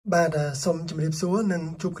បាទសូមជម្រាបសួរនិង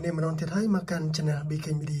ជួបគ្នាម្ដងទៀតហើយមកកាន់ Channel BK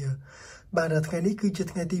Media បាទថ្ងៃនេះគឺជា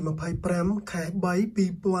ថ្ងៃទី25 ខែ 3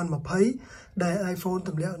 2020 ដែល iPhone ទ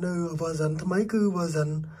ម្លាក់នៅ version ថ្មីគឺ version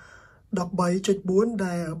 13.4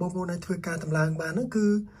 ដែលបងប្អូនអាចធ្វើការតម្លើងបាននោះគឺ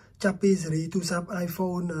ចាប់ពីស៊េរីទូរស័ព្ទ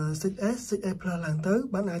iPhone 6s 6s Plus ឡើងទៅ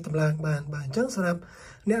បានអាចតម្លើងបានបាទអញ្ចឹងសម្រាប់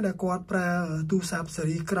អ្នកដែលគាត់ប្រើទូរស័ព្ទស៊េ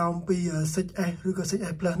រីក្រោមពី 6s ឬក៏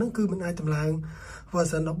 6s Plus ហ្នឹងគឺមិនអាចតម្លើង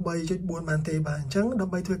version 13.4 បានទេបាទអញ្ចឹងដើ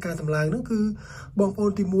ម្បីធ្វើការតម្លើងហ្នឹងគឺបងប្អូ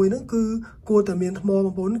នទី1ហ្នឹងគឺគួរតែមានថ្មប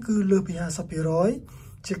ងប្អូនគឺលើសពី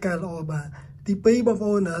 50% ជាការល្អបាទទី2បងប្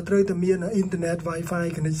អូនត្រូវតែមាន internet Wi-Fi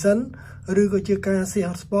connection ឬក៏ជាការ share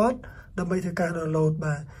hotspot ដើម្បីធ្វើការ download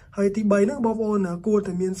បាទហើយទី3ហ្នឹងបងប្អូនគួរ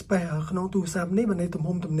តែមាន space ក្នុងទូរស័ព្ទនេះបើនៃទំ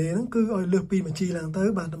ហំទំនេរហ្នឹងគឺឲ្យលើសពី 1G ឡើងទៅ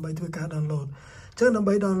បាទដើម្បីធ្វើការ download អញ្ចឹងដើម្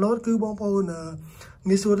បី download គឺបងប្អូន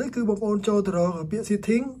ងាយស្រួលទេគឺបងប្អូនចូលទៅរកពាក្យ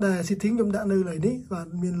setting ដែល setting ខ្ញុំដាក់នៅលើនេះបាទ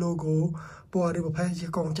មាន logo ពណ៌រៀបប្រផេះជា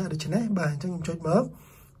កងចក្រដូច្នេះបាទអញ្ចឹងខ្ញុំចុចមក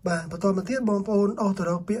បាទបន្តមកទៀតបងប្អូនអស់ទៅ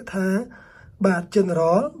រកពាក្យថាបាទ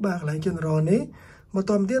general បាទកន្លែង general នេះបន្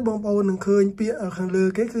តមកទៀតបងប្អូននឹងឃើញពាក្យខាងលើ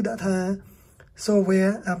គេគឺដាក់ថា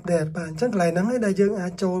software update បាទអញ្ចឹងកន្លែងហ្នឹងឯងដែលយើងអា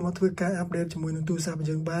ចចូលមកធ្វើការ update ជាមួយនឹងទូរស័ព្ទ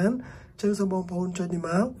យើងបានអញ្ចឹងសូមបងប្អូនចុចនេះ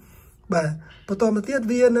មកបាទបន្តមកទៀត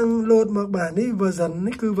វានឹង load មកបាទនេះ version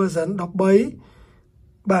នេះគឺ version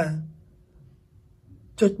 13បាទ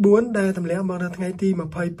.4 ដែលទម្លាក់មកនៅថ្ងៃទី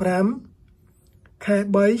25 ខែ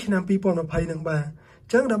 3 ឆ្នាំ 2020 ហ្នឹងបាទអ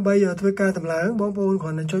ញ្ចឹងដើម្បីធ្វើការតម្លើងបងប្អូនគ្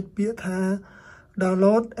រាន់តែចុចពាក្យថា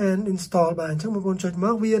download and install បាទអញ្ចឹងបងប្អូនចុចម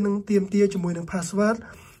កវានឹងទាមទារជាមួយនឹង password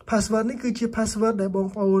នេះគឺជា password ដែលបង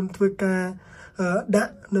ប្អូនធ្វើការដា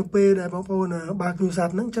ក់នៅពេលដែលបងប្អូនបើកទូរស័ព្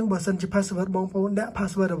ទហ្នឹងអញ្ចឹងបើសិនជា password បងប្អូនដាក់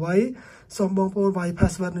password អ្វីសូមបងប្អូនវាយ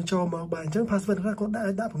password នឹងចូលមកបាទអញ្ចឹង password ខ្លះគាត់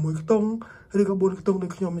ដាក់ 6 ខ្ទង់ឬក៏ 4 ខ្ទង់ដូ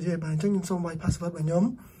ចខ្ញុំនិយាយបាទអញ្ចឹងខ្ញុំសូមវាយ password របស់ខ្ញុំ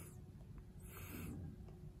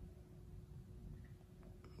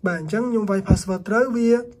បាទអញ្ចឹងខ្ញុំវាយ password ត្រូវ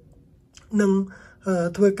វានឹង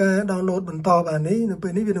ធ្វើការ download បន្តបាទនេះនៅពេ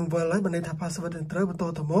លនេះវានឹងវិលហើយបើន័យថា password នឹងត្រូវបន្ត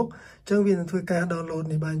ទៅមុខអញ្ចឹងវានឹងធ្វើការ download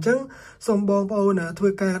នេះបាទអញ្ចឹងសូមបងប្អូនធ្វើ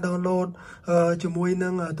ការ download ជាមួយនឹ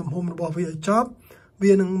ងទំហំរបស់វាឲ្យចប់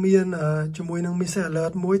វានឹងមានជាមួយនឹង message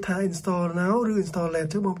alert មួយថា install now ឬ install later អ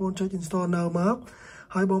ញ្ចឹងបងប្អូនចុច install now មក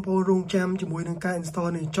ហើយបងប្អូនរងចាំជាមួយនឹងការ install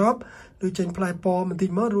នេះចប់ដូចចេញផ្លែពណ៌បន្តិច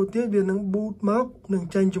មករួចទៀតវានឹង boot មកនឹង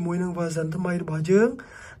ចេញជាមួយនឹង version ថ្មីរបស់យើង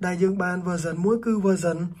ដែលយើងបាន version មួយគឺ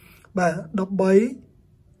version បាទ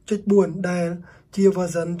13.4 ដែលជា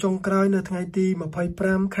version ចុងក្រោយនៅថ្ងៃទី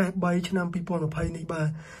25 ខែ 3 ឆ្នាំ 2020 នេះបាទ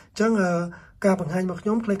អញ្ចឹងការបង្ហាញរបស់ខ្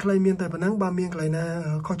ញុំខ្លីៗមានតែប៉ុណ្ណឹងបើមានកន្លែងណា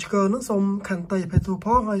ខុសឆ្គងនោះសូមខន្តីអភ័យទោសផ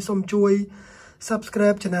ងហើយសូមជួយ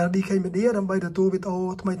subscribe channel BK Media ដើម្បីទទួលវីដេអូ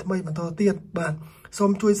ថ្មីៗបន្តទៀតបាទសូ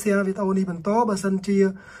មជួយ share វីដេអូនេះបន្តបើសិនជា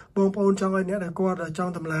បងប្អូនចង់ឲ្យអ្នកដែលគាត់ច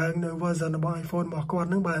ង់តម្លើងនៅ version របស់ iPhone របស់គាត់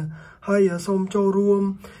ហ្នឹងបាទហើយសូមចូលរួម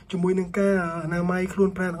ជាមួយនឹងការអនាម័យខ្លួន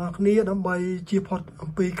ប្រាណរបស់គ្នាដើម្បីជៀសផុត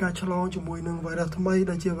អំពីការឆ្លងជាមួយនឹង virus ថ្មី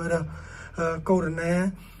ដែលជា virus កូវីដ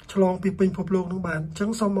 -19 ឆ្លងពីពេញពិភពលោកហ្នឹងបាទអញ្ចឹង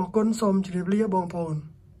សូមអរគុណសូមជម្រាបលាបងប្អូន